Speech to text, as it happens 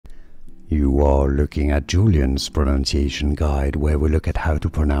You are looking at Julian's pronunciation guide, where we look at how to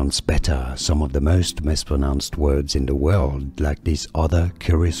pronounce better some of the most mispronounced words in the world, like this other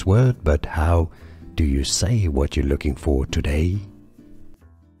curious word. But how do you say what you're looking for today?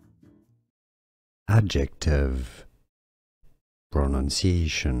 Adjective.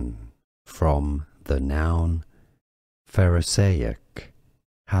 Pronunciation. From the noun Pharisaic.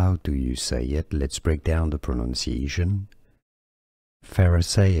 How do you say it? Let's break down the pronunciation.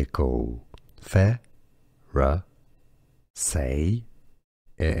 Pharisaical. Pharisaical.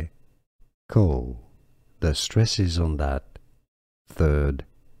 The stress is on that third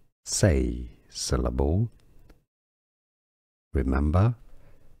say syllable. Remember?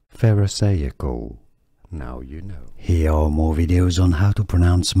 Pharisaical. Now you know. Here are more videos on how to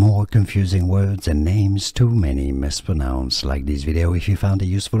pronounce more confusing words and names too many mispronounced. Like this video if you found it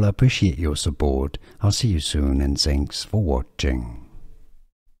useful. I appreciate your support. I'll see you soon and thanks for watching.